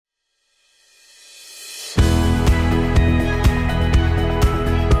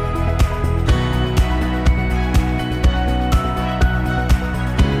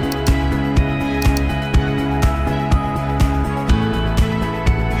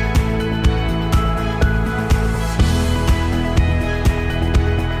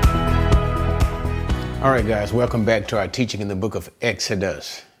All right, guys, welcome back to our teaching in the book of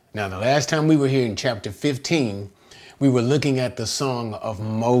Exodus. Now, the last time we were here in chapter 15, we were looking at the song of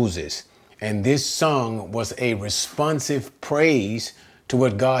Moses. And this song was a responsive praise to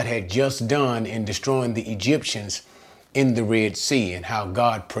what God had just done in destroying the Egyptians in the Red Sea and how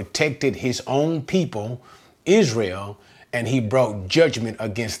God protected his own people, Israel, and he brought judgment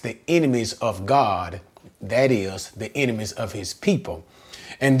against the enemies of God, that is, the enemies of his people.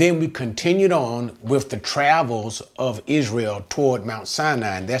 And then we continued on with the travels of Israel toward Mount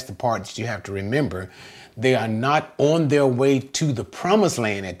Sinai. And that's the part that you have to remember. They are not on their way to the promised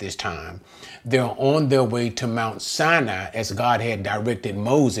land at this time. They're on their way to Mount Sinai as God had directed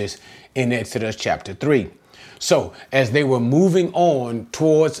Moses in Exodus chapter 3. So as they were moving on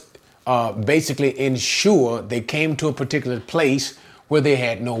towards basically in Shur, they came to a particular place where they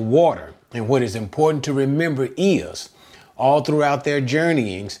had no water. And what is important to remember is all throughout their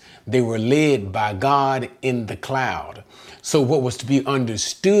journeyings, they were led by God in the cloud. So what was to be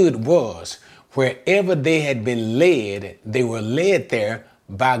understood was wherever they had been led, they were led there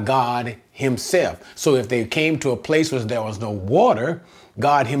by God himself. So if they came to a place where there was no water,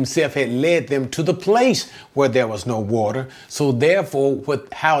 God himself had led them to the place where there was no water. So therefore,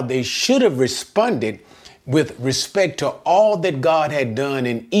 how they should have responded with respect to all that God had done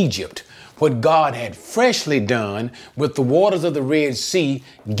in Egypt, what God had freshly done with the waters of the Red Sea,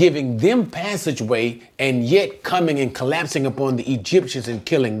 giving them passageway and yet coming and collapsing upon the Egyptians and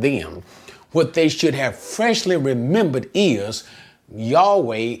killing them. What they should have freshly remembered is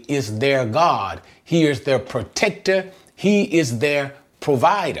Yahweh is their God. He is their protector. He is their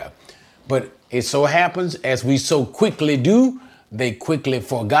provider. But it so happens, as we so quickly do, they quickly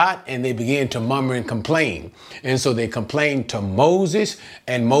forgot and they began to murmur and complain. And so they complained to Moses,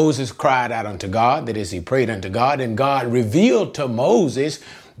 and Moses cried out unto God, that is, he prayed unto God, and God revealed to Moses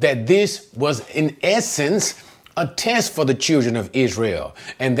that this was in essence a test for the children of Israel,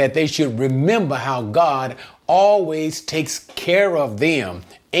 and that they should remember how God always takes care of them.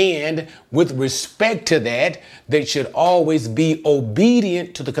 And with respect to that, they should always be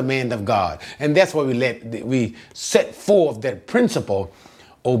obedient to the command of God. And that's why we set forth that principle.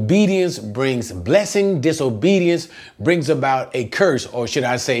 Obedience brings blessing. Disobedience brings about a curse, or should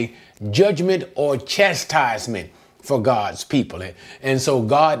I say judgment or chastisement for God's people. And so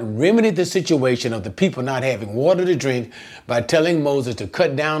God remedied the situation of the people not having water to drink by telling Moses to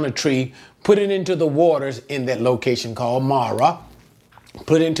cut down a tree, put it into the waters in that location called Marah,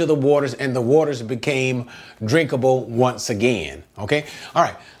 put into the waters, and the waters became drinkable once again. Okay. All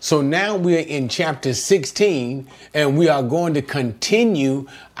right. So now we're in chapter 16, and we are going to continue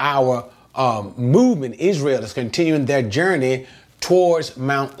our movement. Israel is continuing their journey towards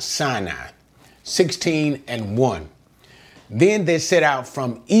Mount Sinai. 16:1. Then they set out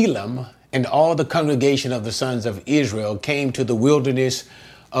from Elim, and all the congregation of the sons of Israel came to the wilderness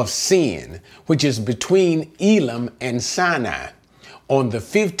of Sin, which is between Elim and Sinai, on the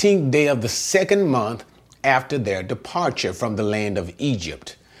 15th day of the second month after their departure from the land of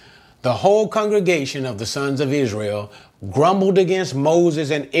Egypt. The whole congregation of the sons of Israel grumbled against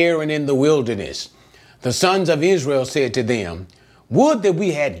Moses and Aaron in the wilderness. The sons of Israel said to them, "Would that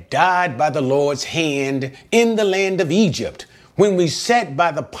we had died by the Lord's hand in the land of Egypt, when we sat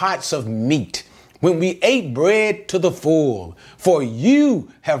by the pots of meat, when we ate bread to the full. For you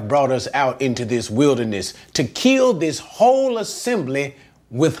have brought us out into this wilderness to kill this whole assembly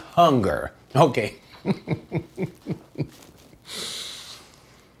with hunger." Okay.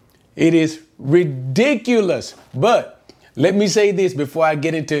 It is ridiculous. But let me say this before I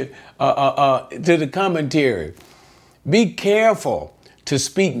get into to the commentary. Be careful to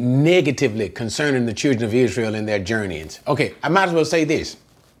speak negatively concerning the children of Israel and their journeyings. Okay, I might as well say this.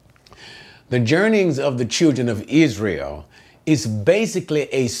 The journeyings of the children of Israel is basically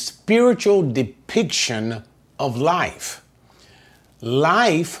a spiritual depiction of life.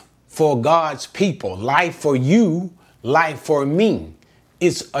 Life for God's people, life for you, life for me.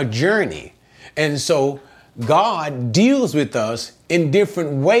 It's a journey. And so God deals with us in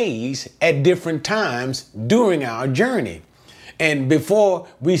different ways at different times during our journey. And before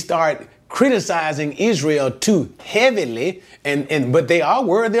we start criticizing Israel too heavily, but they are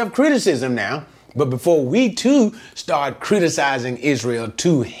worthy of criticism now. But before we too start criticizing Israel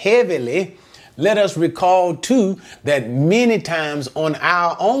too heavily, let us recall too that many times on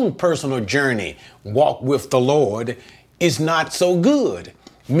our own personal journey, walk with the Lord, is not so good.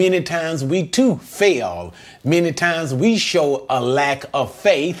 Many times we too fail. Many times we show a lack of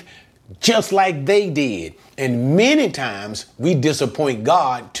faith just like they did. And many times we disappoint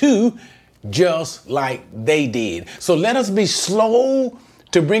God too, just like they did. So let us be slow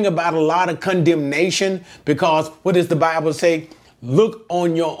to bring about a lot of condemnation, because what does the Bible say? Look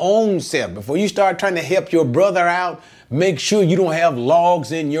on your own self. Before you start trying to help your brother out, make sure you don't have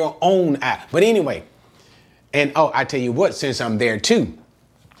logs in your own eye. But anyway, and I tell you what, since I'm there too,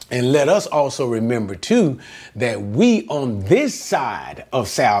 and let us also remember too, that we on this side of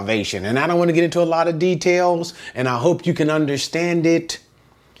salvation, and I don't want to get into a lot of details, and I hope you can understand it.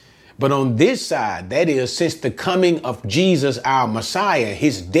 But on this side, that is, since the coming of Jesus, our Messiah,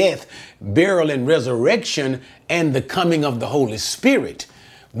 his death, burial, and resurrection, and the coming of the Holy Spirit,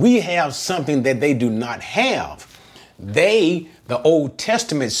 we have something that they do not have. They, the Old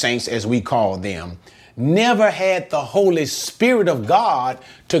Testament saints, as we call them, never had the Holy Spirit of God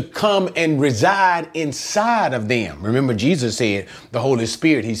to come and reside inside of them. Remember, Jesus said the Holy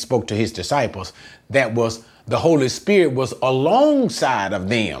Spirit, he spoke to his disciples, that was the Holy Spirit was alongside of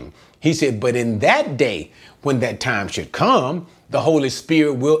them. He said, but in that day, when that time should come, the Holy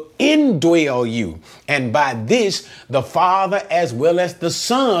Spirit will indwell you. And by this, the Father as well as the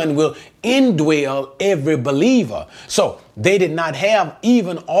Son will indwell every believer. So they did not have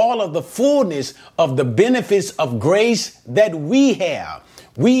even all of the fullness of the benefits of grace that we have.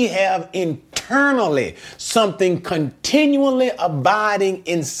 We have internally something continually abiding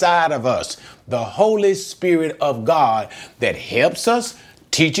inside of us, the Holy Spirit of God that helps us,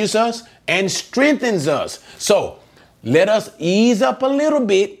 teaches us, and strengthens us. So let us ease up a little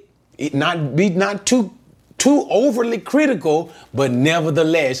bit, not too overly critical, but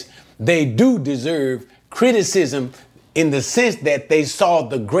nevertheless, they do deserve criticism in the sense that they saw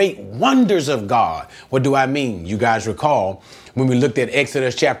the great wonders of God. What do I mean? You guys recall when we looked at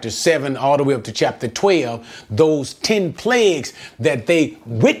Exodus chapter 7 all the way up to chapter 12, those 10 plagues that they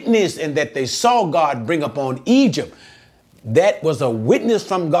witnessed and that they saw God bring upon Egypt. That was a witness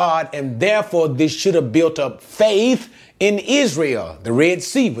from God, and therefore this should have built up faith in Israel. The Red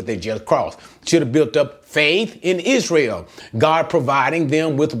Sea, what they just crossed, should have built up faith in Israel. God providing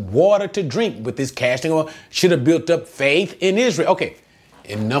them with water to drink with this casting oil should have built up faith in Israel. Okay,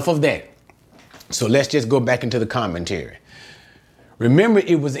 enough of that. So let's just go back into the commentary. Remember,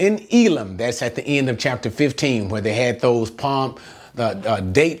 it was in Elam, that's at the end of chapter 15, where they had those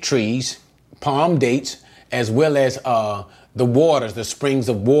date trees, palm dates, as well as the waters, the springs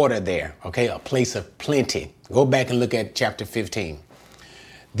of water there. Okay, a place of plenty. Go back and look at chapter 15.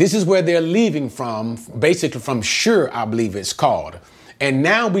 This is where they're leaving from, basically from Shur, I believe it's called. And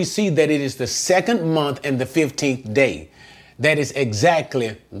now we see that it is the second month and the 15th day. That is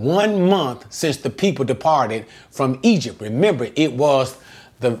exactly 1 month since the people departed from Egypt. Remember, it was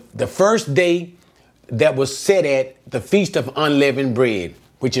the first day that was set at the Feast of Unleavened Bread,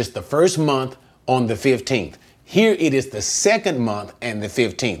 which is the first month on the 15th. Here it is the second month and the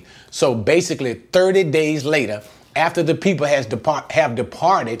 15th. So basically 30 days later, after the people have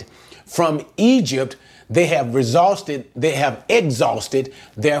departed from Egypt, they have exhausted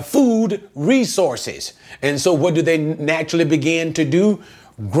their food resources. And so what do they naturally begin to do?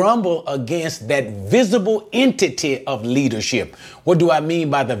 Grumble against that visible entity of leadership. What do I mean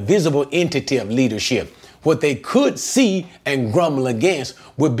by the visible entity of leadership? What they could see and grumble against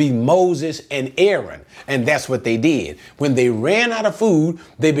would be Moses and Aaron. And that's what they did. When they ran out of food,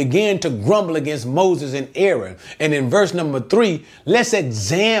 they began to grumble against Moses and Aaron. And in verse number 3, let's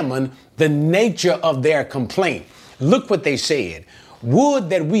examine the nature of their complaint. Look what they said. Would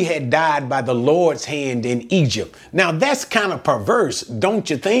that we had died by the Lord's hand in Egypt. Now that's kind of perverse, don't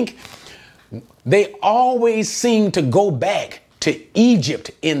you think? They always seem to go back to Egypt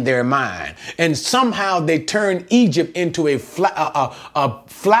in their mind. And somehow they turn Egypt into a flower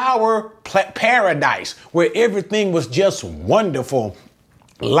paradise where everything was just wonderful.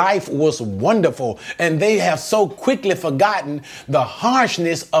 Life was wonderful, and they have so quickly forgotten the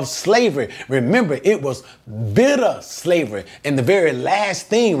harshness of slavery. Remember, it was bitter slavery. And the very last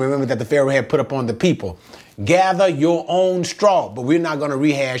thing, remember, that the Pharaoh had put upon the people: gather your own straw. But we're not going to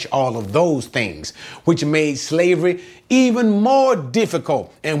rehash all of those things, which made slavery even more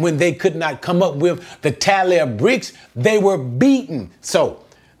difficult. And when they could not come up with the tally of bricks, they were beaten. So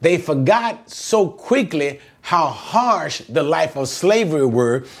they forgot so quickly how harsh the life of slavery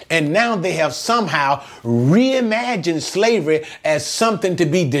were. And now they have somehow reimagined slavery as something to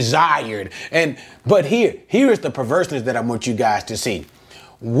be desired. But here is the perverseness that I want you guys to see.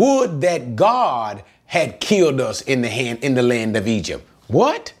 Would that God had killed us in the land of Egypt.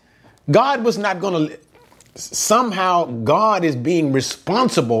 What? God was not going to. Somehow God is being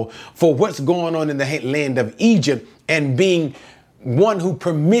responsible for what's going on in the land of Egypt and being one who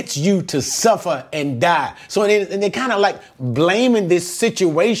permits you to suffer and die. So they're kind of like blaming this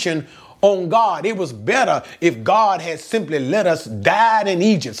situation on God. It was better if God had simply let us die in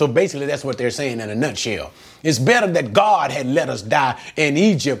Egypt. So basically, that's what they're saying in a nutshell. It's better that God had let us die in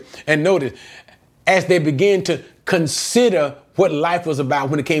Egypt. And notice, as they began to consider what life was about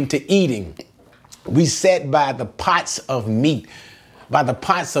when it came to eating, we sat by the pots of meat, by the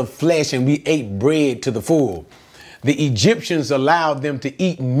pots of flesh, and we ate bread to the full. The Egyptians allowed them to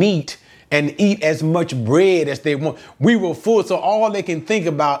eat meat and eat as much bread as they want. We were full, so all they can think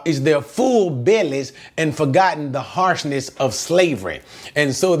about is their full bellies and forgotten the harshness of slavery.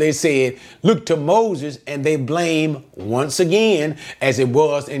 And so they said, look to Moses, and they blame once again, as it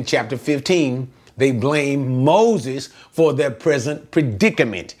was in chapter 15, they blame Moses for their present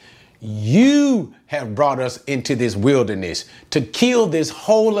predicament. You have brought us into this wilderness to kill this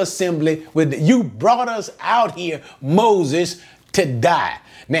whole assembly. You brought us out here, Moses, to die.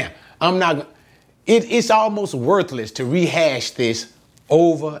 Now, it's almost worthless to rehash this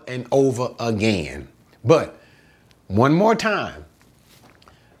over and over again. But one more time,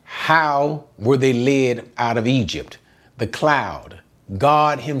 how were they led out of Egypt? The cloud.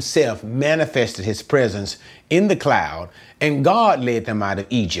 God himself manifested his presence in the cloud, and God led them out of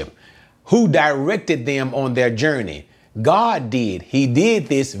Egypt. Who directed them on their journey? God did. He did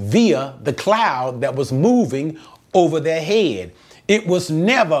this via the cloud that was moving over their head. It was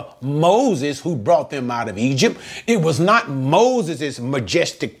never Moses who brought them out of Egypt. It was not Moses'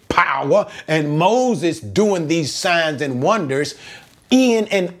 majestic power and Moses doing these signs and wonders in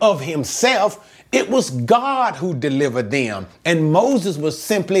and of himself. It was God who delivered them, and Moses was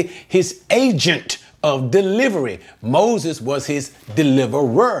simply his agent of delivery. Moses was his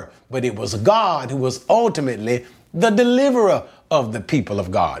deliverer, but it was God who was ultimately the deliverer of the people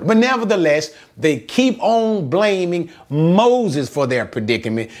of God. But nevertheless, they keep on blaming Moses for their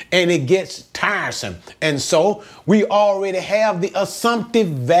predicament, and it gets tiresome. And so we already have the assumptive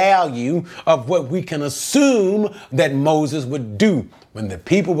value of what we can assume that Moses would do. When the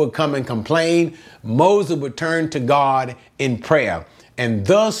people would come and complain, Moses would turn to God in prayer. And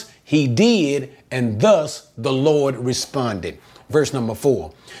thus he did, and thus the Lord responded. Verse number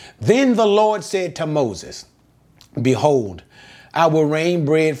 4. Then the Lord said to Moses, behold, I will rain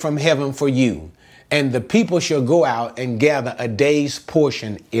bread from heaven for you, and the people shall go out and gather a day's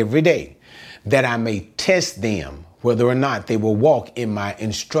portion every day, that I may test them whether or not they will walk in my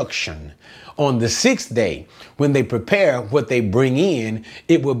instruction. On the sixth day, when they prepare what they bring in,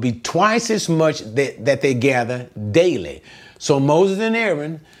 it will be twice as much that they gather daily. So Moses and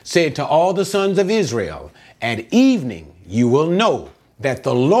Aaron said to all the sons of Israel, at evening you will know that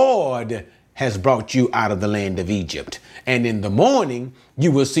the Lord has brought you out of the land of Egypt. And in the morning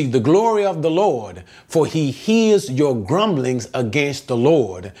you will see the glory of the Lord, for he hears your grumblings against the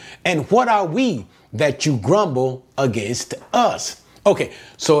Lord. And what are we that you grumble against us? Okay,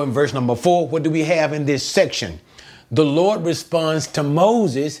 so in verse number 4, what do we have in this section? The Lord responds to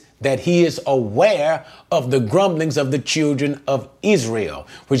Moses that he is aware of the grumblings of the children of Israel,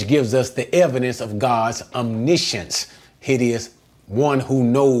 which gives us the evidence of God's omniscience. It is one who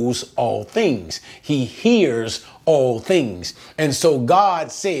knows all things. He hears all things. And so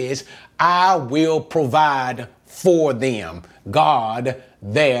God says, I will provide for them. God,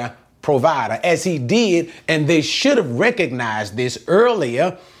 their provider, as he did, and they should have recognized this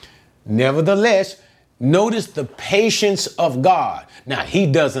earlier. Nevertheless, notice the patience of God. Now, he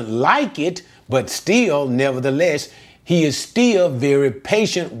doesn't like it, but still, nevertheless, he is still very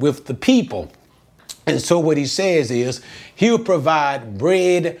patient with the people. And so what he says is he'll provide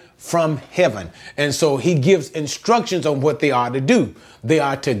bread from heaven. And so he gives instructions on what they are to do. They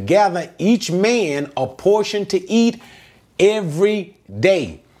are to gather each man a portion to eat every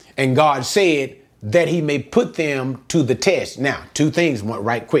day. And God said that he may put them to the test. Now, two things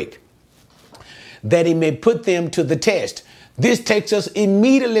right quick. That he may put them to the test. This takes us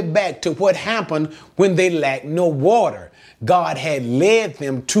immediately back to what happened when they lacked no water. God had led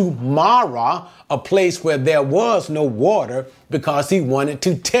them to Marah, a place where there was no water, because he wanted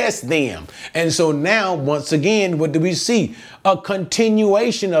to test them. And so now, once again, what do we see? A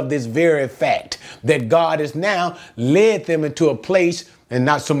continuation of this very fact that God has now led them into a place, and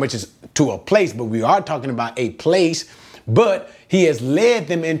not so much as to a place, but we are talking about a place, but he has led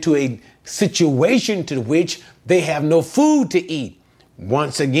them into a situation to which they have no food to eat.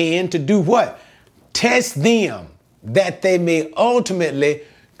 Once again, to do what? Test them, that they may ultimately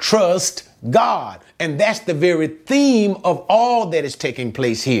trust God. And that's the very theme of all that is taking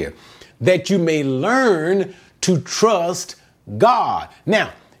place here, that you may learn to trust God.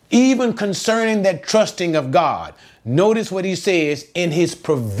 Now, even concerning that trusting of God, notice what he says in his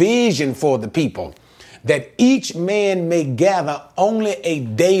provision for the people, that each man may gather only a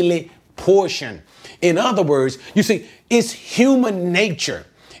daily portion. In other words, you see, it's human nature.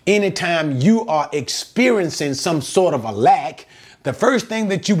 Anytime you are experiencing some sort of a lack, the first thing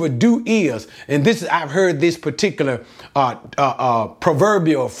that you would do is, and this is, I've heard this particular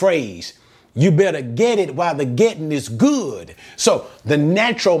proverbial phrase, you better get it while the getting is good. So the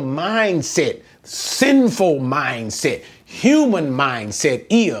natural mindset, sinful mindset, human mindset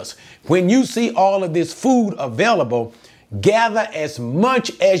is, when you see all of this food available, gather as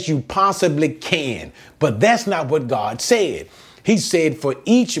much as you possibly can. But that's not what God said. He said for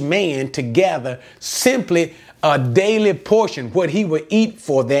each man to gather simply a daily portion, what he will eat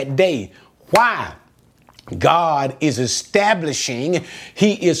for that day. Why? God is establishing,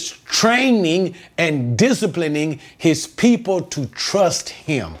 he is training and disciplining his people to trust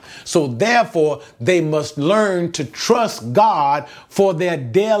him. So therefore, they must learn to trust God for their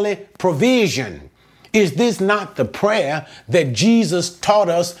daily provision. Is this not the prayer that Jesus taught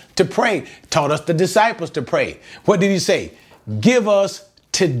us to pray, taught us the disciples to pray? What did he say? Give us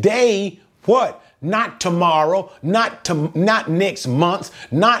today what? Not tomorrow, not next month,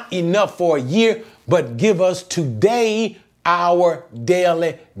 not enough for a year, but give us today our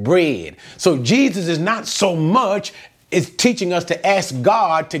daily bread. So Jesus is not so much is teaching us to ask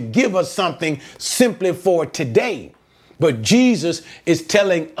God to give us something simply for today. But Jesus is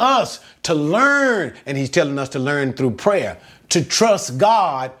telling us to learn, and he's telling us to learn through prayer, to trust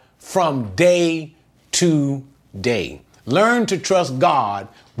God from day to day. Learn to trust God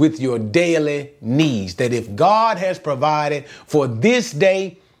with your daily needs, that if God has provided for this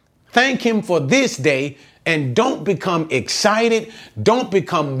day, thank him for this day, and don't become excited. Don't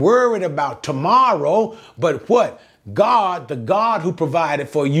become worried about tomorrow, but what? God, the God who provided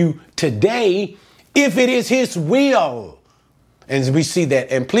for you today, if it is his will. And we see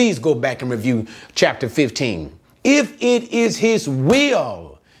that, and please go back and review chapter 15. If it is his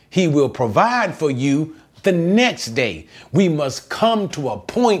will, he will provide for you the next day. We must come to a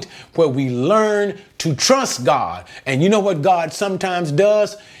point where we learn to trust God. And you know what God sometimes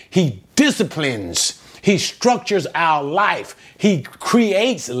does? He disciplines. He structures our life. He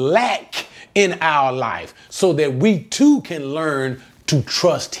creates lack in our life so that we too can learn to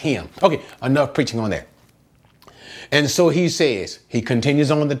trust him. Okay, enough preaching on that. And so he says, he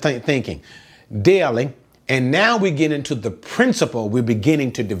continues on the thinking daily. And now we get into the principle. We're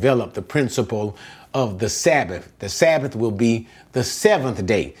beginning to develop the principle of the Sabbath. The Sabbath will be the seventh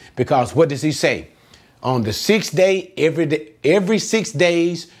day, because what does he say? On the sixth day, every 6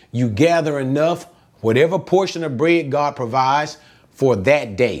 days, you gather enough, whatever portion of bread God provides for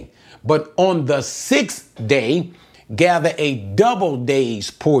that day. But on the sixth day, gather a double day's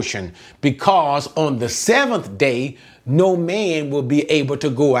portion, because on the seventh day, no man will be able to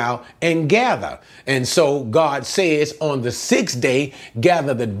go out and gather. And so God says on the sixth day,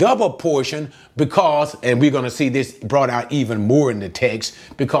 gather the double portion, because, and we're going to see this brought out even more in the text,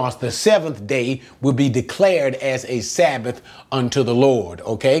 because the seventh day will be declared as a Sabbath unto the Lord.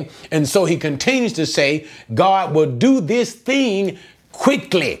 Okay. And so he continues to say, God will do this thing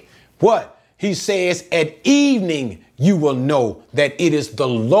quickly. What? He says at evening, you will know that it is the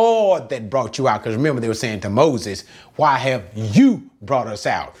Lord that brought you out. Because remember, they were saying to Moses, why have you brought us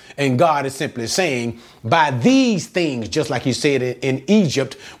out? And God is simply saying, by these things, just like he said in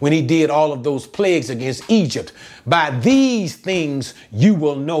Egypt, when he did all of those plagues against Egypt, by these things, you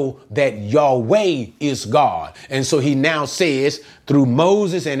will know that Yahweh is God. And so he now says through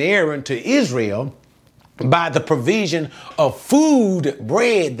Moses and Aaron to Israel, by the provision of food,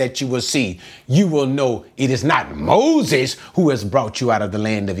 bread that you will see, you will know it is not Moses who has brought you out of the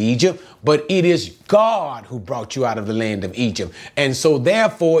land of Egypt, but it is God who brought you out of the land of Egypt. And so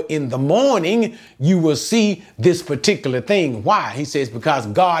therefore, in the morning, you will see this particular thing. Why? He says, because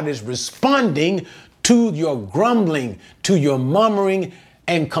God is responding to your grumbling, to your murmuring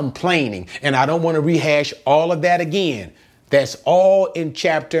and complaining. And I don't want to rehash all of that again. That's all in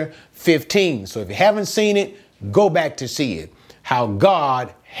chapter 15. So if you haven't seen it, go back to see it. How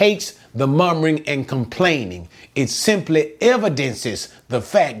God hates the murmuring and complaining. It simply evidences the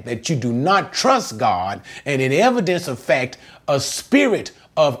fact that you do not trust God, and it evidences the fact a spirit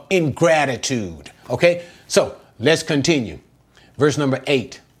of ingratitude. Okay, so let's continue. Verse number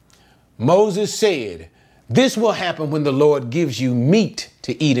 8. Moses said, this will happen when the Lord gives you meat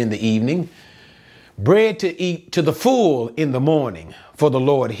to eat in the evening, bread to eat to the full in the morning, for the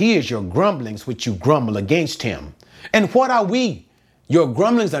Lord hears your grumblings, which you grumble against him. And what are we? Your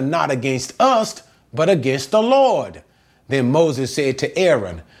grumblings are not against us, but against the Lord. Then Moses said to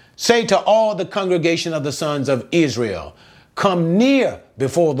Aaron, say to all the congregation of the sons of Israel, come near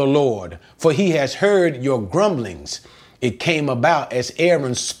before the Lord, for he has heard your grumblings. It came about as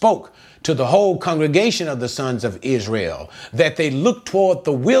Aaron spoke to the whole congregation of the sons of Israel, that they looked toward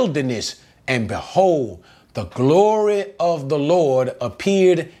the wilderness, and behold, the glory of the Lord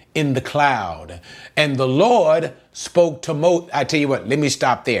appeared in the cloud. And the Lord spoke to Moses. I tell you what, let me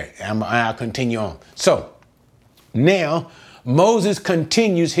stop there. I'll continue on. So now Moses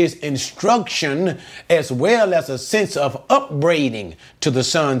continues his instruction as well as a sense of upbraiding to the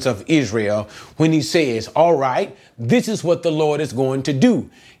sons of Israel when he says, all right, this is what the Lord is going to do.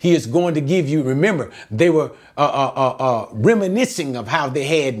 He is going to give you, remember, they were reminiscing of how they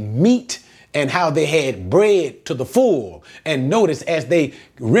had meat and how they had bread to the full. And notice as they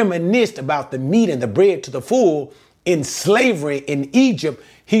reminisced about the meat and the bread to the full in slavery in Egypt,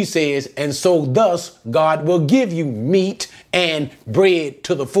 he says, and so thus God will give you meat and bread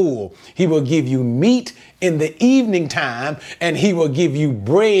to the full. He will give you meat in the evening time, and he will give you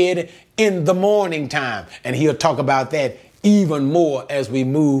bread in the morning time. And he'll talk about that even more as we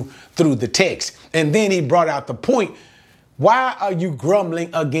move through the text. And then he brought out the point. Why are you grumbling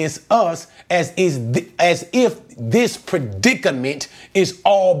against us as if this predicament is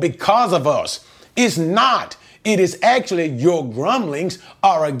all because of us? It's not. It is actually your grumblings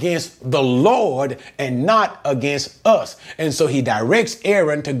are against the Lord and not against us. And so he directs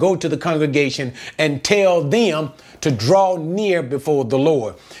Aaron to go to the congregation and tell them to draw near before the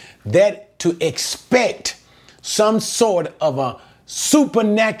Lord. That to expect some sort of a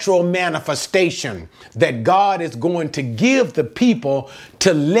supernatural manifestation that God is going to give the people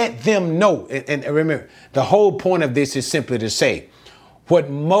to let them know. And remember, the whole point of this is simply to say, what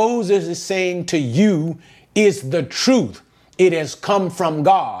Moses is saying to you is the truth. It has come from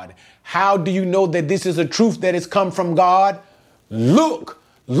God. How do you know that this is a truth that has come from God? Look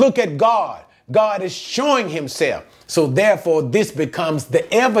at God. God is showing himself. So therefore, this becomes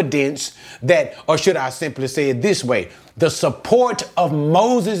the evidence that, or should I simply say it this way, the support of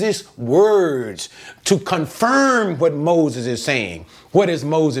Moses' words to confirm what Moses is saying. What is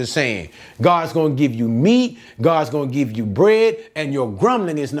Moses saying? God's going to give you meat. God's going to give you bread. And your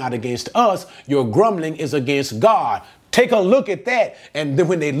grumbling is not against us. Your grumbling is against God. Take a look at that. And then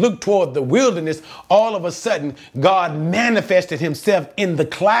when they looked toward the wilderness, all of a sudden, God manifested himself in the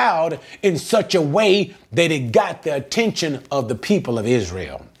cloud in such a way that it got the attention of the people of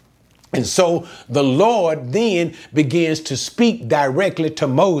Israel. And so the Lord then begins to speak directly to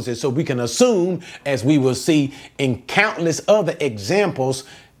Moses. So we can assume, as we will see in countless other examples,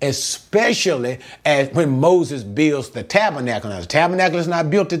 especially as when Moses builds the tabernacle. Now, the tabernacle is not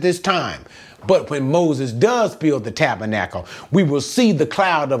built at this time, but when Moses does build the tabernacle, we will see the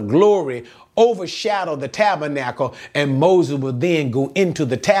cloud of glory overshadow the tabernacle, and Moses will then go into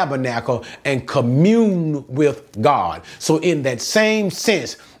the tabernacle and commune with God. So in that same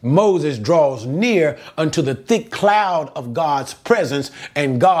sense, Moses draws near unto the thick cloud of God's presence,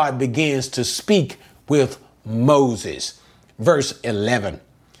 and God begins to speak with Moses. Verse 11.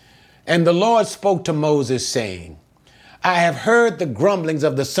 And the Lord spoke to Moses, saying, I have heard the grumblings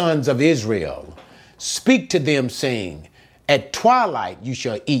of the sons of Israel. Speak to them, saying, at twilight you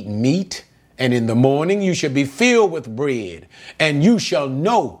shall eat meat, and in the morning you shall be filled with bread, and you shall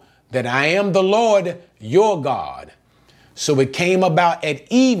know that I am the Lord your God. So it came about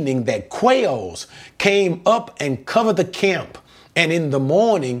at evening that quails came up and covered the camp, and in the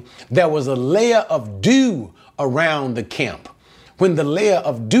morning there was a layer of dew around the camp. When the layer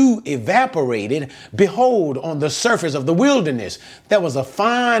of dew evaporated, behold, on the surface of the wilderness, there was a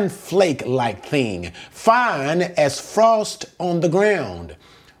fine flake-like thing, fine as frost on the ground.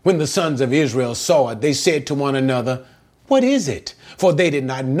 When the sons of Israel saw it, they said to one another, what is it? For they did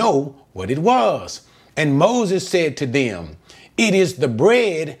not know what it was. And Moses said to them, it is the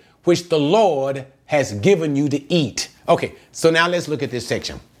bread which the Lord has given you to eat. Okay, so now let's look at this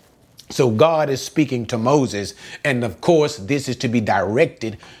section. So God is speaking to Moses, and of course, this is to be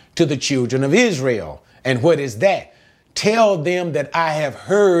directed to the children of Israel. And what is that? Tell them that I have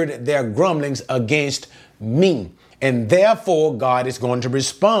heard their grumblings against me. And therefore, God is going to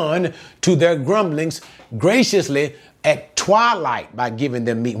respond to their grumblings graciously at twilight by giving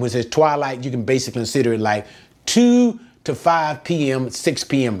them meat. When it says twilight, you can basically consider it like 2 to 5 p.m., 6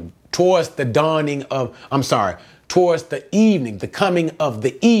 p.m., towards the evening, the coming of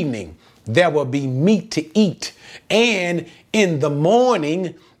the evening. There will be meat to eat. And in the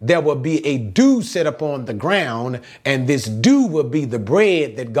morning, there will be a dew set upon the ground, and this dew will be the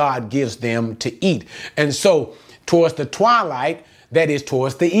bread that God gives them to eat. And so towards the twilight, that is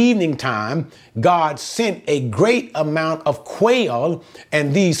towards the evening time, God sent a great amount of quail,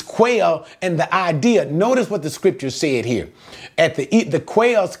 and these quail, and the idea, notice what the scripture said here. The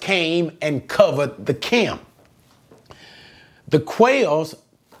quails came and covered the camp. The quails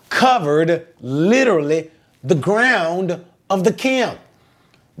covered literally the ground of the camp.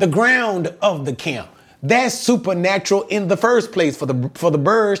 The ground of the camp. That's supernatural in the first place for the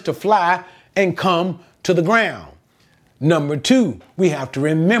birds to fly and come to the ground. Number two, we have to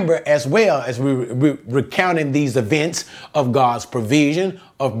remember as well as we're recounting these events of God's provision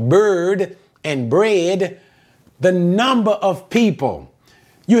of bird and bread, the number of people.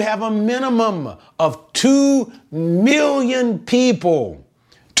 You have a minimum of 2 million people.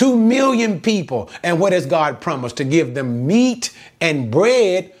 2 million people. And what has God promised? To give them meat and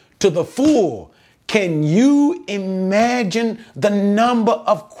bread to the full. Can you imagine the number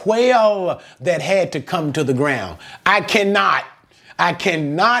of quail that had to come to the ground? I cannot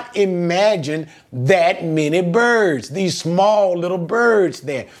imagine that many birds, these small little birds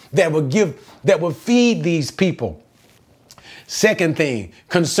there that will feed these people. Second thing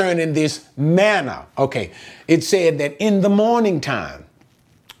concerning this manna. Okay, it said that in the morning time,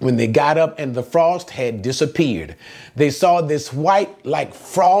 when they got up and the frost had disappeared, they saw this white like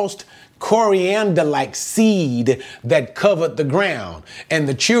frost, coriander-like seed that covered the ground. And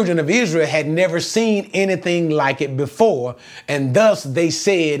the children of Israel had never seen anything like it before. And thus they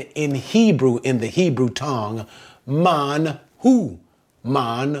said in Hebrew, in the Hebrew tongue, man-hu,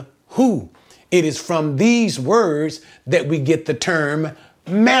 man-hu. It is from these words that we get the term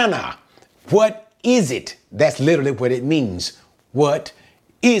manna. What is it? That's literally what it means. What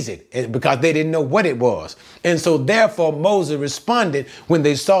is it? Because they didn't know what it was. And so therefore Moses responded when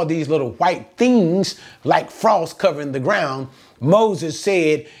they saw these little white things like frost covering the ground. Moses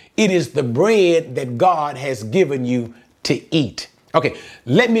said, it is the bread that God has given you to eat. Okay,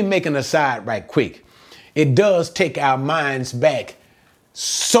 let me make an aside right quick. It does take our minds back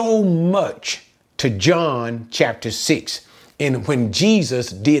so much to John chapter 6. And when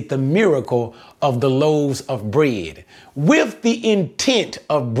Jesus did the miracle of the loaves of bread with the intent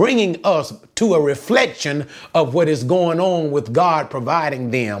of bringing us to a reflection of what is going on with God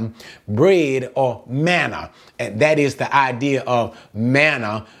providing them bread or manna. And that is the idea of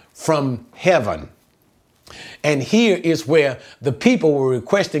manna from heaven. And here is where the people were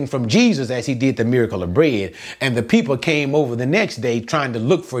requesting from Jesus as he did the miracle of bread. And the people came over the next day trying to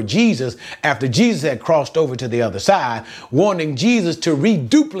look for Jesus after Jesus had crossed over to the other side, wanting Jesus to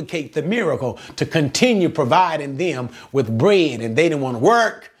reduplicate the miracle, to continue providing them with bread. And they didn't want to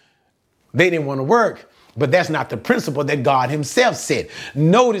work. They didn't want to work. But that's not the principle that God himself said.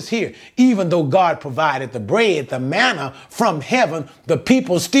 Notice here, even though God provided the bread, the manna from heaven, the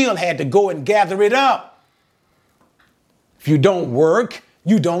people still had to go and gather it up. If you don't work,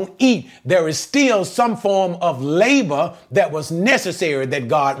 you don't eat. There is still some form of labor that was necessary that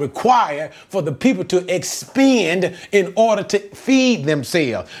God required for the people to expend in order to feed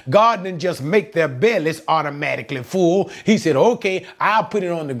themselves. God didn't just make their bellies automatically full. He said, okay, I'll put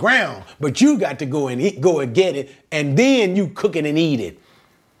it on the ground, but you got to go and eat, go and get it, and then you cook it and eat it.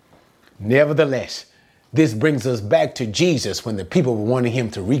 Nevertheless, this brings us back to Jesus when the people were wanting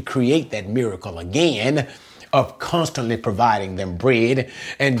him to recreate that miracle again of constantly providing them bread.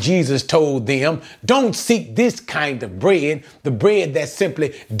 And Jesus told them, don't seek this kind of bread, the bread that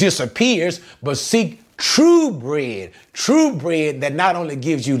simply disappears, but seek true bread that not only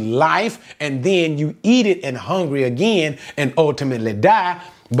gives you life and then you eat it and hungry again and ultimately die,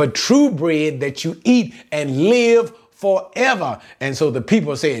 but true bread that you eat and live forever. And so the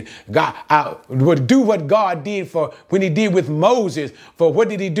people said, God, I would do what God did for when he did with Moses. For what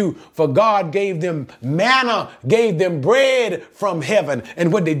did he do? For God gave them manna, gave them bread from heaven.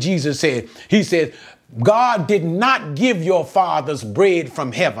 And what did Jesus say? He said, God did not give your fathers bread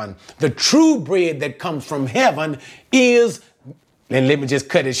from heaven. The true bread that comes from heaven is, and let me just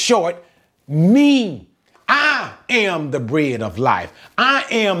cut it short, me. I am the bread of life. I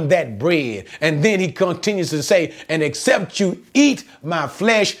am that bread. And then he continues to say, and except you eat my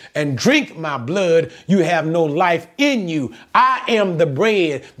flesh and drink my blood, you have no life in you. I am the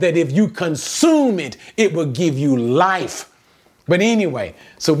bread that if you consume it, it will give you life. But anyway,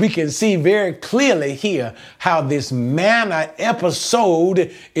 so we can see very clearly here how this manna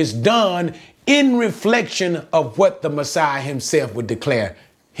episode is done in reflection of what the Messiah himself would declare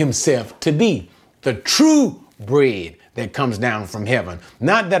himself to be. The true bread that comes down from heaven.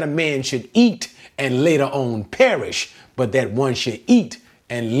 Not that a man should eat and later on perish, but that one should eat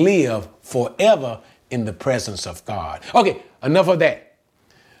and live forever in the presence of God. Okay, enough of that.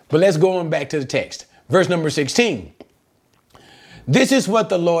 But let's go on back to the text. Verse number 16. This is what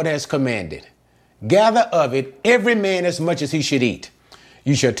the Lord has commanded. Gather of it every man as much as he should eat.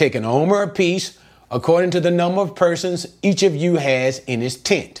 You shall take an omer apiece according to the number of persons each of you has in his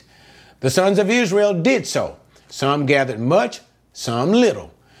tent. The sons of Israel did so. Some gathered much, some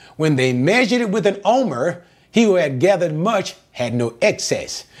little. When they measured it with an omer, he who had gathered much had no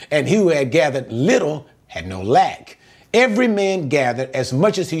excess, and he who had gathered little had no lack. Every man gathered as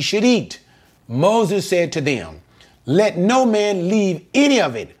much as he should eat. Moses said to them, let no man leave any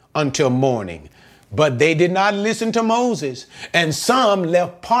of it until morning. But they did not listen to Moses, and some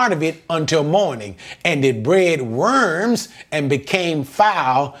left part of it until morning, and it bred worms and became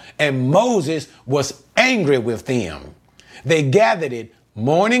foul, and Moses was angry with them. They gathered it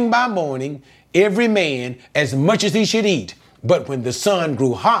morning by morning, every man as much as he should eat. But when the sun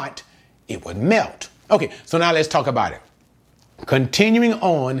grew hot, it would melt. Okay, so now let's talk about it. Continuing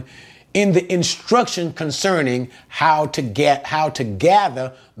on in the instruction concerning how to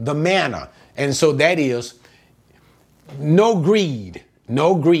gather the manna. And so that is no greed.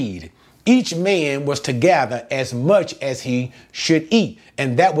 Each man was to gather as much as he should eat.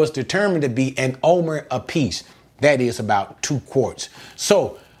 And that was determined to be an omer apiece. That is about 2 quarts.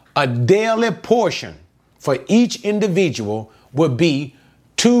 So a daily portion for each individual would be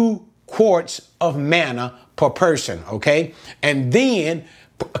 2 quarts of manna per person. Okay. And then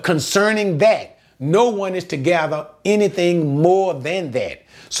concerning that, no one is to gather anything more than that.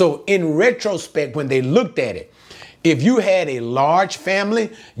 So in retrospect, when they looked at it, if you had a large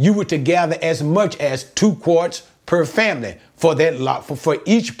family, you were to gather as much as 2 quarts per family for that lot, for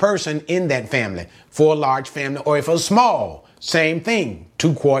each person in that family, for a large family, or if a small, same thing,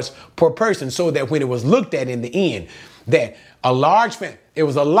 2 quarts per person. So that when it was looked at in the end, that a large family, it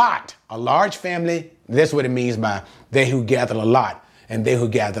was a lot, a large family. That's what it means by they who gathered a lot and they who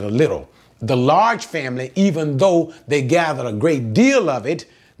gathered a little. The large family, even though they gathered a great deal of it,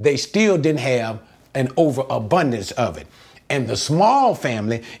 they still didn't have an overabundance of it. And the small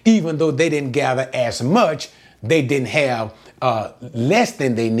family, even though they didn't gather as much, they didn't have less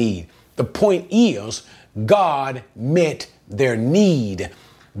than they need. The point is, God met their need.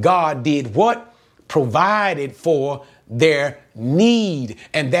 God did what? Provided for their need.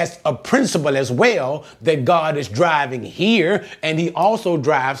 And that's a principle as well that God is driving here. And he also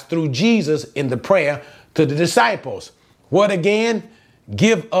drives through Jesus in the prayer to the disciples. What again?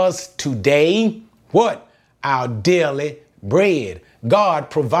 Give us today what? Our daily bread. God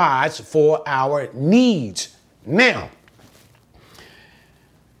provides for our needs. Now,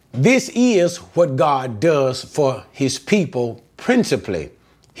 this is what God does for his people principally.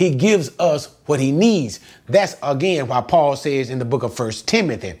 He gives us what he needs. That's again why Paul says in the book of 1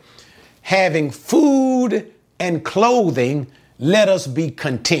 Timothy, having food and clothing, let us be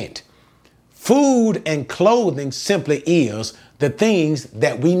content. Food and clothing simply is the things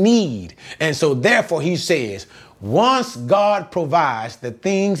that we need. And so therefore he says, once God provides the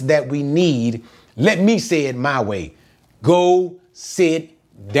things that we need, let me say it my way. Go sit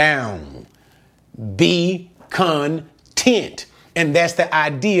down. Be content. And that's the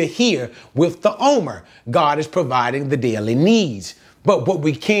idea here with the omer. God is providing the daily needs. But what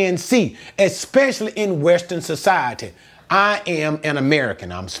we can see, especially in Western society, I am an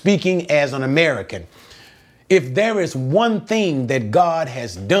American. I'm speaking as an American. If there is one thing that God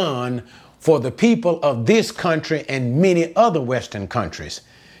has done for the people of this country and many other Western countries,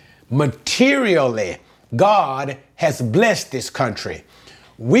 materially, God has blessed this country.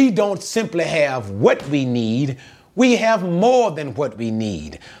 We don't simply have what we need. We have more than what we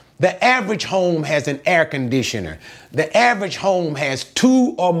need. The average home has an air conditioner. The average home has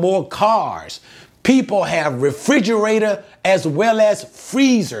 2 or more cars. People have refrigerator as well as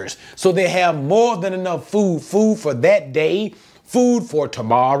freezers. So they have more than enough food for that day, food for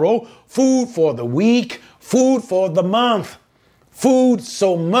tomorrow, food for the week, food for the month. Food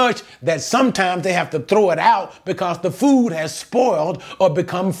so much that sometimes they have to throw it out because the food has spoiled or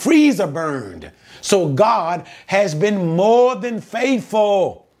become freezer burned. So God has been more than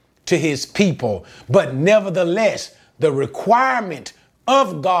faithful to his people. But nevertheless, the requirement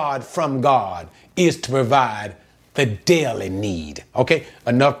of God from God is to provide the daily need. Okay,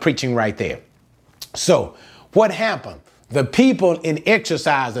 enough preaching right there. So what happened? The people in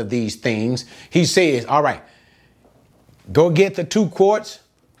exercise of these things, he says, all right, go get the 2 quarts,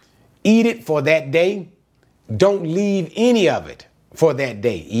 eat it for that day. Don't leave any of it for that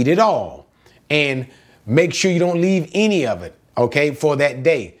day. Eat it all. And make sure you don't leave any of it, okay, for that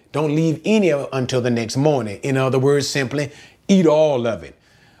day. Don't leave any of it until the next morning. In other words, simply eat all of it.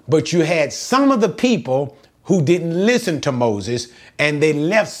 But you had some of the people who didn't listen to Moses and they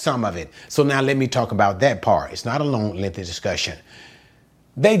left some of it. So now let me talk about that part. It's not a long, lengthy discussion.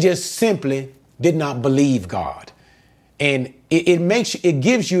 They just simply did not believe God. And it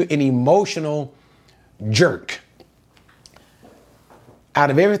gives you an emotional jerk out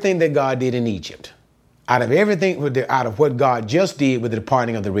of everything that God did in Egypt, out of everything, out of what God just did with the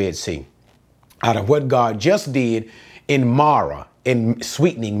departing of the Red Sea, out of what God just did in Marah, in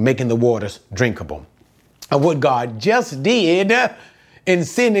sweetening, making the waters drinkable, of what God just did in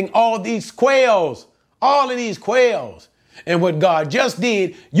sending all of these quails, and what God just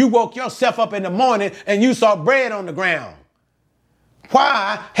did, you woke yourself up in the morning and you saw bread on the ground.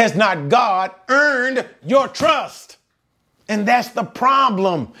 Why has not God earned your trust? And that's the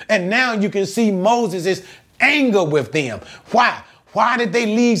problem. And now you can see Moses' anger with them. Why? Why did they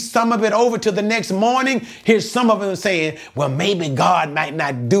leave some of it over to the next morning? Here's some of them saying, well, maybe God might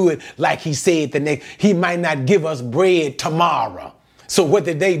not do it like he said he might not give us bread tomorrow. So what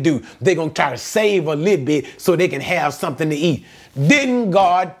did they do? They're going to try to save a little bit so they can have something to eat. Didn't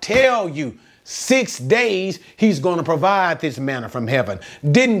God tell you 6 days he's going to provide this manna from heaven?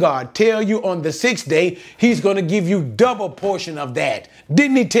 Didn't God tell you on the 6th day he's going to give you double portion of that?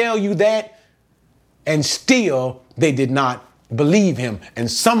 Didn't he tell you that? And still they did not believe him.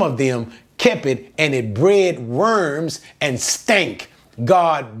 And some of them kept it, and it bred worms and stank.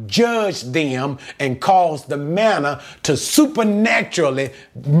 God judged them and caused the manna to supernaturally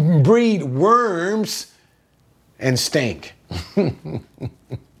breed worms and stink.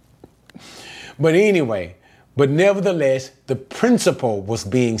 But anyway, nevertheless, the principle was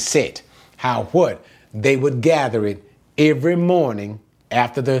being set. How what? They would gather it every morning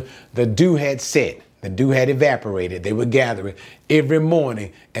after the dew had set. The dew had evaporated. They would gather it every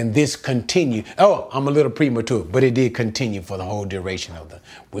morning, and this continued. Oh, I'm a little premature, but it did continue for the whole duration of the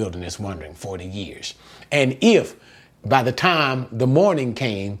wilderness wandering, 40 years. And if by the time the morning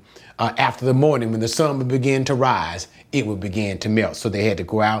came, after the morning, when the sun would begin to rise, it would begin to melt. So they had to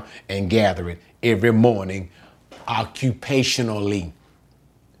go out and gather it every morning occupationally.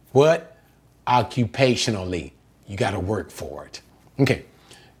 What? Occupationally. You got to work for it. Okay,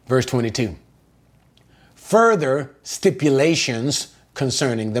 verse 22. Further stipulations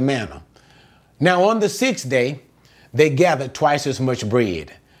concerning the manna. Now on the 6th day, they gathered twice as much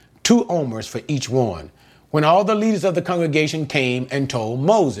bread, 2 omers for each one, when all the leaders of the congregation came and told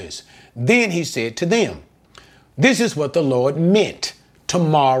Moses. Then he said to them, this is what the Lord meant.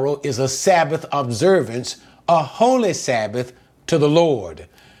 Tomorrow is a Sabbath observance, a holy Sabbath to the Lord.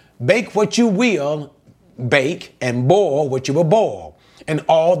 Bake what you will bake, and boil what you will boil, and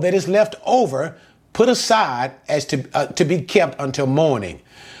all that is left over put aside as to be kept until morning.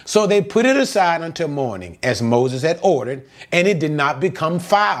 So they put it aside until morning, as Moses had ordered, and it did not become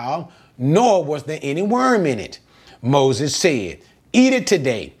foul, nor was there any worm in it. Moses said, eat it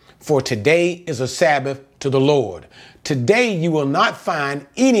today, for today is a Sabbath to the Lord. Today you will not find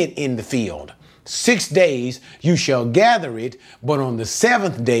any in the field. 6 days you shall gather it, but on the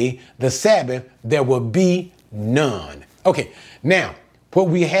 7th day, the Sabbath, there will be none. Okay, now what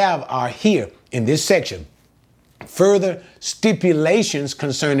we have are here in this section, further stipulations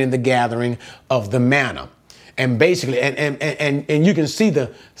concerning the gathering of the manna. And basically, and you can see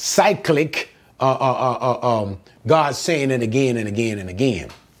the cyclic, God saying it again and again and again.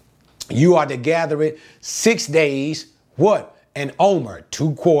 You are to gather it 6 days, what? An omer,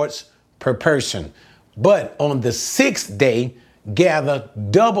 2 quarts per person. But on the 6th day, gather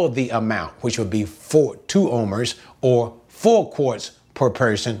double the amount, which would be 2 omers or 4 quarts per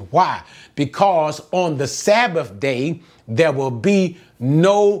person. Why? Because on the Sabbath day, there will be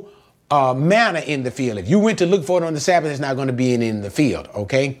no manna in the field. If you went to look for it on the Sabbath, it's not going to be in the field.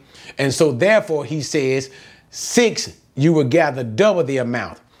 Okay. And so therefore he says 6, you will gather double the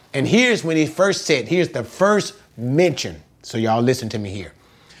amount. And here's when he first said, here's the first mention. So y'all listen to me here.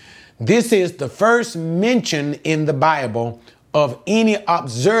 This is the first mention in the Bible of any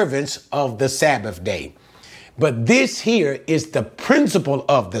observance of the Sabbath day. But this here is the principle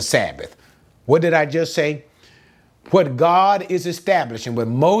of the Sabbath. What did I just say? What God is establishing, what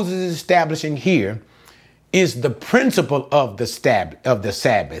Moses is establishing here, is the principle of the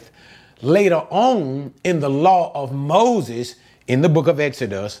Sabbath. Later on in the law of Moses, in the book of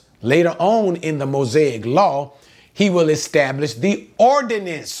Exodus, later on in the Mosaic law, he will establish the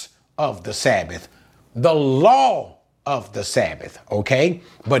ordinance of the Sabbath, the law of the Sabbath. Okay.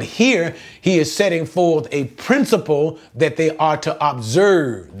 But here he is setting forth a principle that they are to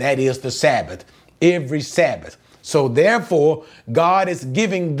observe. That is the Sabbath, every Sabbath. So therefore, God is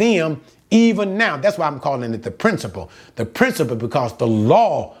giving them even now. That's why I'm calling it the principle. The principle, because the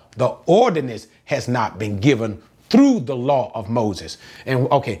law, the ordinance has not been given through the law of Moses. And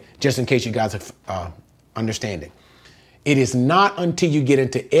okay, just in case you guys are understanding, it is not until you get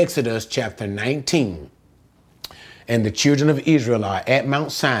into Exodus chapter 19 and the children of Israel are at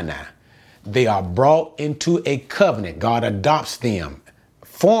Mount Sinai, they are brought into a covenant. God adopts them,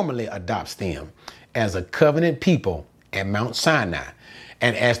 formally adopts them. as a covenant people at Mount Sinai.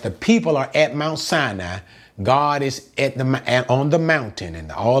 And as the people are at Mount Sinai, God is on the mountain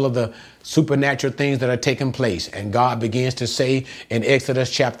and all of the supernatural things that are taking place. And God begins to say in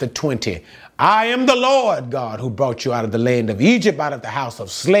Exodus chapter 20, I am the Lord God who brought you out of the land of Egypt, out of the house of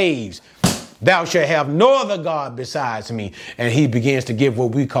slaves. Thou shalt have no other God besides me. And he begins to give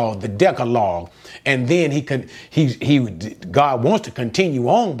what we call the Decalogue. And then God wants to continue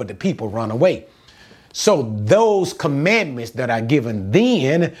on, but the people run away. So those commandments that are given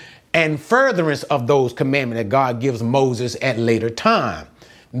then and furtherance of those commandments that God gives Moses at later time,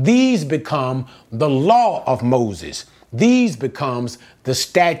 these become the law of Moses. These becomes the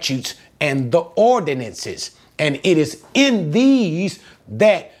statutes and the ordinances. And it is in these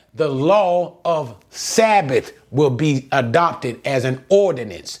that the law of Sabbath will be adopted as an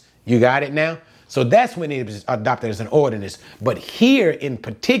ordinance. You got it now? So that's when it is adopted as an ordinance. But here in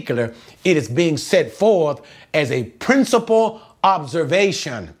particular, it is being set forth as a principal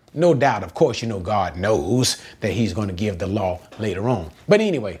observation. No doubt, of course, God knows that he's going to give the law later on. But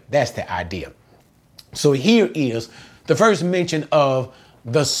anyway, that's the idea. So here is the first mention of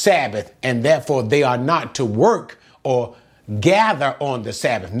the Sabbath, and therefore they are not to work or gather on the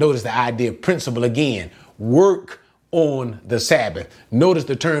Sabbath. Notice the idea, principle again, work on the Sabbath. Notice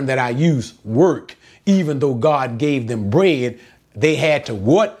the term that I use, work. Even though God gave them bread, they had to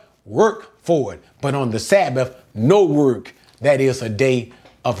what? Work for it. But on the Sabbath, no work. That is a day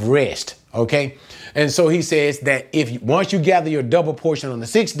of rest. Okay. And so he says that once you gather your double portion on the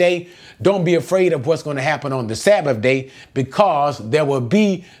 6th day, don't be afraid of what's going to happen on the Sabbath day, because there will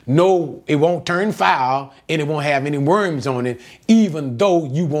be it won't turn foul and it won't have any worms on it, even though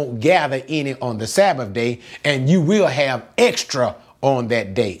you won't gather any on the Sabbath day, and you will have extra on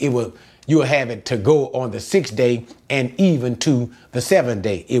that day. You'll have it to go on the 6th day and even to the 7th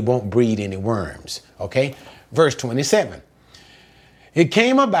day. It won't breed any worms. Okay. Verse 27. It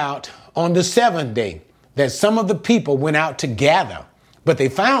came about on the 7th day that some of the people went out to gather, but they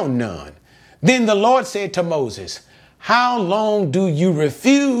found none. Then the Lord said to Moses, how long do you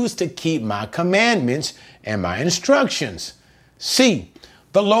refuse to keep my commandments and my instructions? See,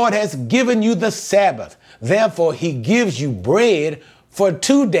 the Lord has given you the Sabbath. Therefore, he gives you bread for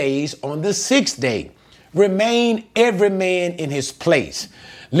 2 days on the 6th day. Remain every man in his place.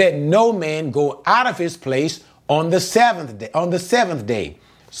 Let no man go out of his place on the 7th day.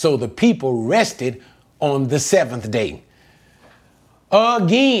 So the people rested on the 7th day.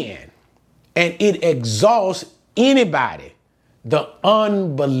 Again, and it exalts anybody, the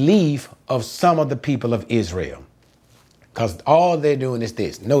unbelief of some of the people of Israel. Because all they're doing is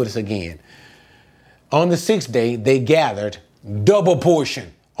this. Notice again, on the 6th day, they gathered double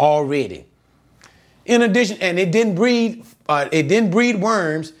portion already. In addition, and it didn't breed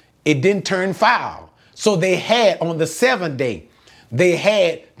worms. It didn't turn foul. So they had on the 7th day, they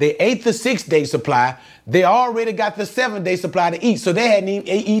ate the 6th day supply. They already got the 7th day supply to eat. So they hadn't even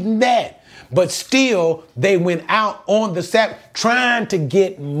eaten that. But still, they went out on the Sabbath trying to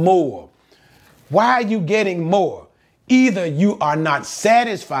get more. Why are you getting more? Either you are not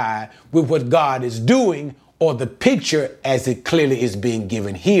satisfied with what God is doing, or the picture as it clearly is being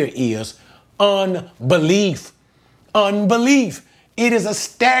given here is unbelief. Unbelief. It is a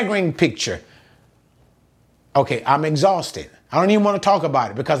staggering picture. Okay, I'm exhausted. I don't even want to talk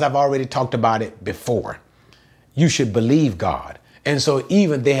about it because I've already talked about it before. You should believe God. And so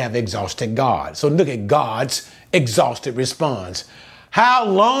even they have exhausted God. So look at God's exhausted response. How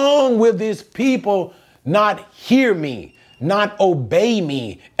long will this people not hear me, not obey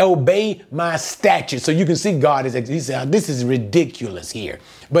me, obey my statutes? So you can see God he said, this is ridiculous here.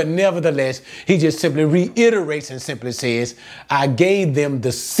 But nevertheless, he just simply reiterates and simply says, I gave them the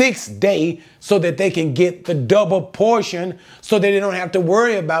 6th day so that they can get the double portion, so that they don't have to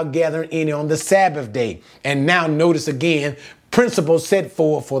worry about gathering any on the Sabbath day. And now notice again, principles set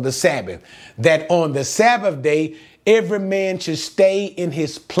forth for the Sabbath, that on the Sabbath day, every man should stay in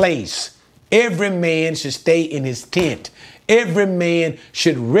his place. Every man should stay in his tent. Every man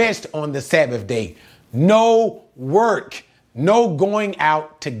should rest on the Sabbath day. No work, no going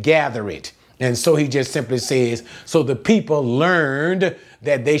out to gather it. And so he just simply says, so the people learned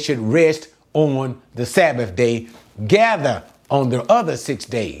that they should rest on the Sabbath day, gather on the other 6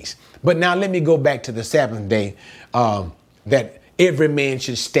 days. But now let me go back to the 7th day, that every man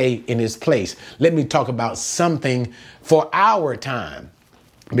should stay in his place. Let me talk about something for our time,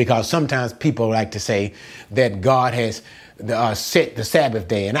 because sometimes people like to say that God has set the Sabbath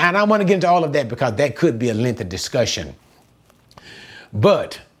day. And I don't want to get into all of that because that could be a lengthy discussion.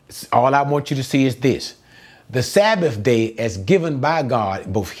 But all I want you to see is this. the Sabbath day as given by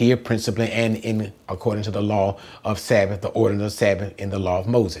God, both here principally and in according to the law of Sabbath, the ordinance of Sabbath in the law of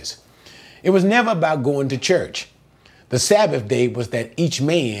Moses. It was never about going to church. The Sabbath day was that each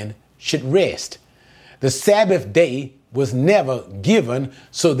man should rest. The Sabbath day was never given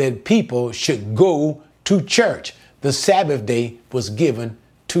so that people should go to church. The Sabbath day was given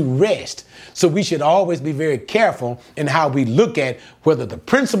to rest. So we should always be very careful in how we look at whether the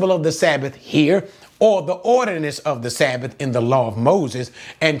principle of the Sabbath here or the ordinance of the Sabbath in the law of Moses,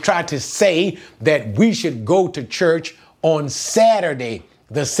 and try to say that we should go to church on Saturday,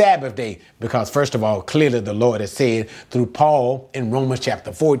 the Sabbath day, because first of all, clearly the Lord has said through Paul in Romans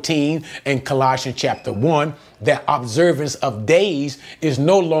chapter 14 and Colossians chapter 1 that observance of days is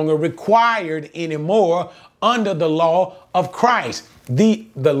no longer required anymore under the law of Christ. The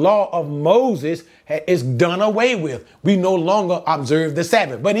law of Moses is done away with. We no longer observe the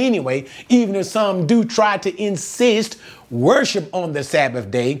Sabbath. But anyway, even if some do try to insist worship on the Sabbath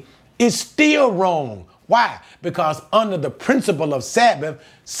day, it's still wrong. Why? Because under the principle of Sabbath,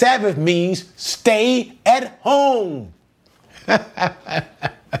 Sabbath means stay at home.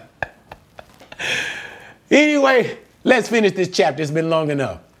 Anyway, let's finish this chapter. It's been long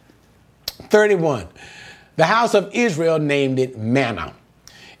enough. 31. The house of Israel named it manna.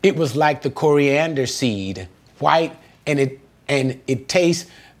 It was like the coriander seed, white, and it taste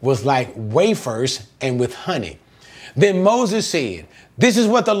was like wafers and with honey. Then Moses said, "This is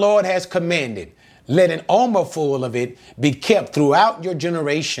what the Lord has commanded. Let an omer full of it be kept throughout your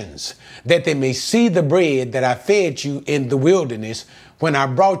generations, that they may see the bread that I fed you in the wilderness when I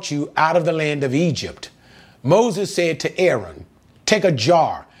brought you out of the land of Egypt." Moses said to Aaron, "Take a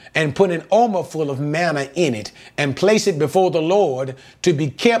jar and put an omer full of manna in it and place it before the Lord to be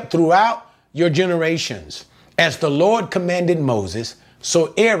kept throughout your generations." As the Lord commanded Moses,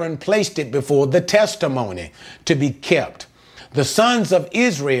 so Aaron placed it before the testimony to be kept. The sons of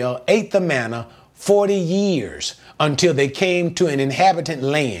Israel ate the manna 40 years until they came to an inhabited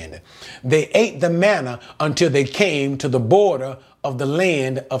land. They ate the manna until they came to the border of the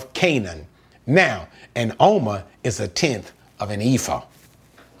land of Canaan. Now, an omer is a tenth of an ephah.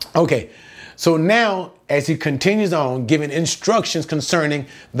 Okay, so now as he continues on giving instructions concerning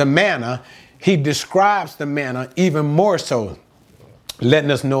the manna, he describes the manna even more so,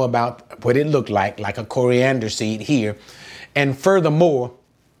 letting us know about what it looked like a coriander seed here. And furthermore,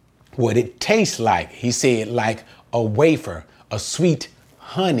 what it tastes like. He said like a wafer, a sweet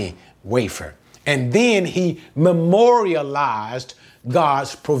honey wafer. And then he memorialized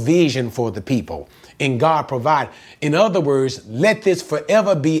God's provision for the people. And God provided. In other words, let this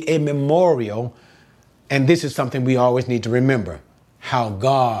forever be a memorial. And this is something we always need to remember, how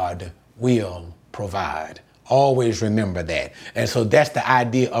God will provide. Always remember that. And so that's the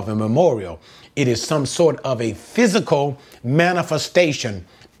idea of a memorial. It is some sort of a physical manifestation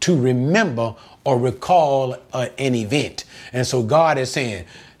to remember or recall an event. And so God is saying,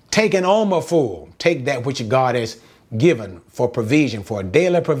 take an omer full, take that which God has given for provision, for a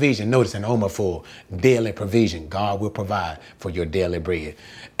daily provision. Notice an omer full, daily provision. God will provide for your daily bread.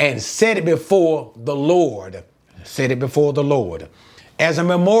 And set it before the Lord. Set it before the Lord as a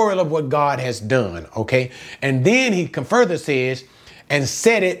memorial of what God has done. Okay. And then he further says, and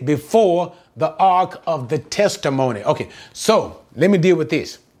set it before the ark of the testimony. Okay. So let me deal with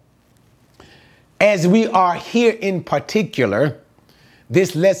this. As we are here in particular,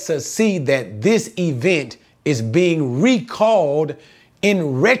 this lets us see that this event is being recalled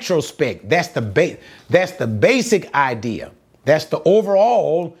in retrospect. That's the basic idea. That's the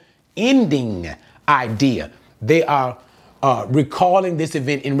overall ending idea. They are recalling this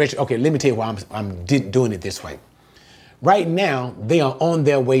event in retro. Okay, let me tell you why I'm doing it this way. Right now, they are on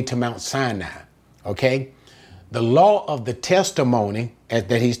their way to Mount Sinai. Okay, the law of the testimony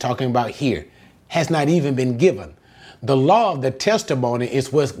that he's talking about here has not even been given. The law of the testimony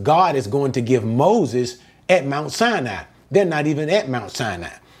is what God is going to give Moses at Mount Sinai. They're not even at Mount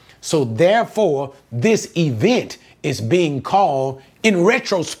Sinai. So therefore, this event is being called in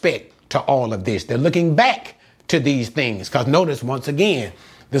retrospect to all of this. They're looking back to these things. Because notice once again,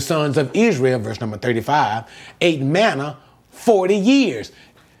 the sons of Israel, verse number 35, ate manna 40 years.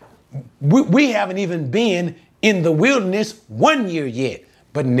 We haven't even been in the wilderness 1 year yet.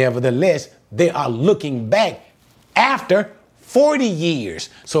 But nevertheless, they are looking back after 40 years.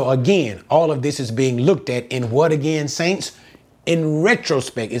 So again, all of this is being looked at in what again, saints? In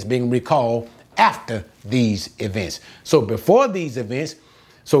retrospect, it's being recalled after these events. So before these events,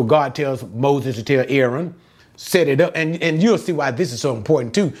 so God tells Moses to tell Aaron set it up. And you'll see why this is so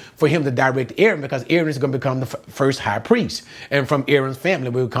important too, for him to direct Aaron, because Aaron is going to become the first high priest. And from Aaron's family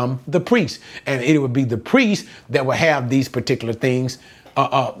will come the priest. And it would be the priest that will have these particular things,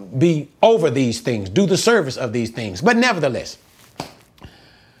 be over these things, do the service of these things. But nevertheless,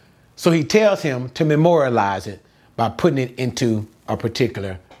 so he tells him to memorialize it by putting it into a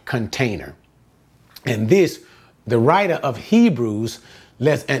particular container. And this, the writer of Hebrews,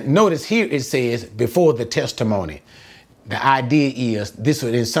 and notice here it says before the testimony. The idea is this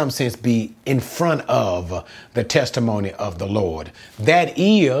would in some sense be in front of the testimony of the Lord. That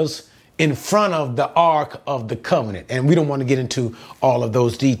is in front of the Ark of the Covenant. And we don't want to get into all of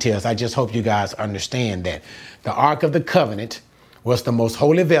those details. I just hope you guys understand that the Ark of the Covenant was the most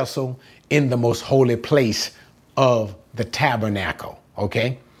holy vessel in the most holy place of the tabernacle.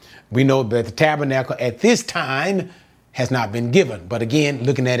 Okay. We know that the tabernacle at this time has not been given. But again,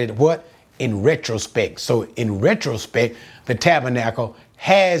 looking at it, what? In retrospect. So in retrospect, the tabernacle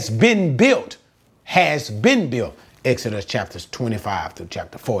has been built. Exodus chapters 25 through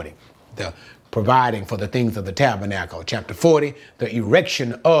chapter 40. The providing for the things of the tabernacle. Chapter 40, the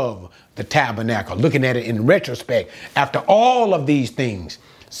erection of the tabernacle. Looking at it in retrospect, after all of these things,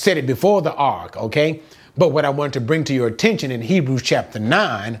 set it before the ark, okay? But what I want to bring to your attention in Hebrews chapter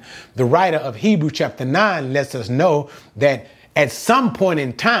 9, the writer of Hebrews chapter 9 lets us know that at some point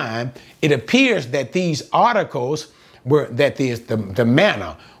in time, it appears that these articles were, that the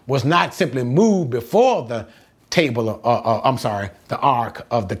manna was not simply moved before the table, the Ark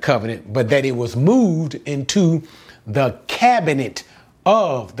of the Covenant, but that it was moved into the cabinet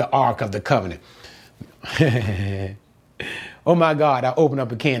of the Ark of the Covenant. Oh my God, I opened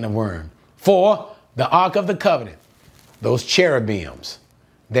up a can of worms. For the Ark of the Covenant, those cherubims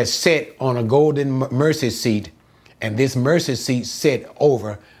that sat on a golden mercy seat, and this mercy seat sat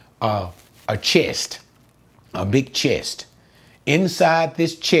over a chest, a big chest. Inside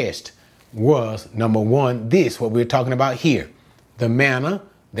this chest was, number one, what we're talking about here, the manna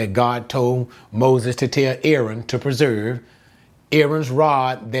that God told Moses to tell Aaron to preserve, Aaron's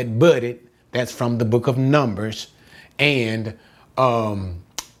rod that budded, that's from the book of Numbers, and the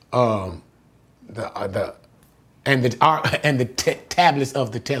tablets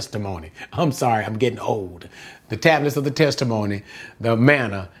of the testimony. I'm sorry, I'm getting old. The tablets of the testimony, the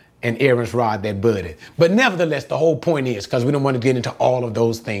manna, and Aaron's rod that budded. But nevertheless, the whole point is, because we don't want to get into all of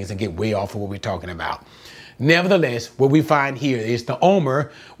those things and get way off of what we're talking about. Nevertheless, what we find here is the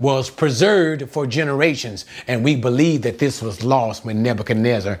Omer was preserved for generations. And we believe that this was lost when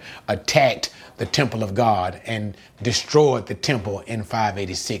Nebuchadnezzar attacked the temple of God and destroyed the temple in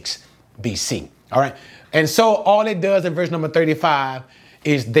 586 BC. All right. And so all it does in verse number 35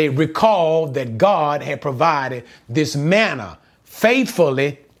 is they recall that God had provided this manna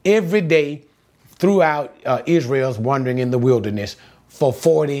faithfully every day throughout Israel's wandering in the wilderness for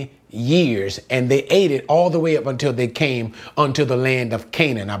 40 years. And they ate it all the way up until they came unto the land of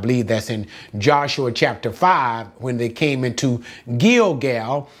Canaan. I believe that's in Joshua chapter 5, when they came into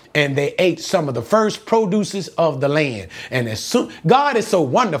Gilgal and they ate some of the first produces of the land. And as soon, God is so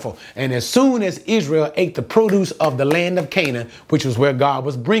wonderful. And as soon as Israel ate the produce of the land of Canaan, which was where God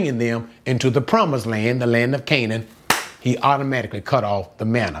was bringing them into the promised land, the land of Canaan, he automatically cut off the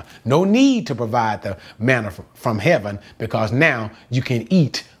manna. No need to provide the manna from heaven, because now you can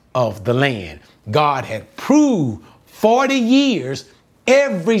eat of the land. God had proved 40 years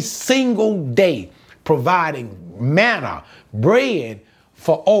every single day, providing manna, bread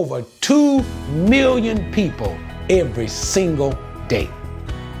for over 2 million people every single day.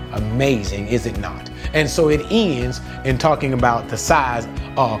 Amazing, is it not? And so it ends in talking about the size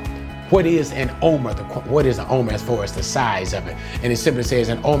of what is an omer? What is an omer as far as the size of it? And it simply says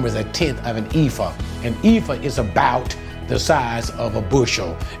an omer is 1/10 of an ephah. An ephah is about the size of a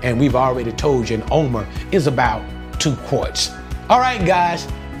bushel. And we've already told you an omer is about 2 quarts. All right, guys,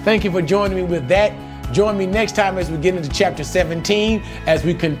 thank you for joining me with that. Join me next time as we get into chapter 17, as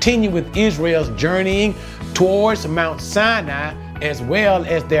we continue with Israel's journeying towards Mount Sinai, as well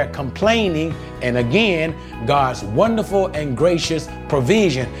as their complaining, and again, God's wonderful and gracious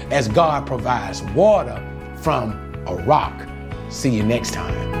provision as God provides water from a rock. See you next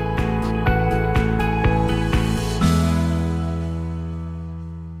time.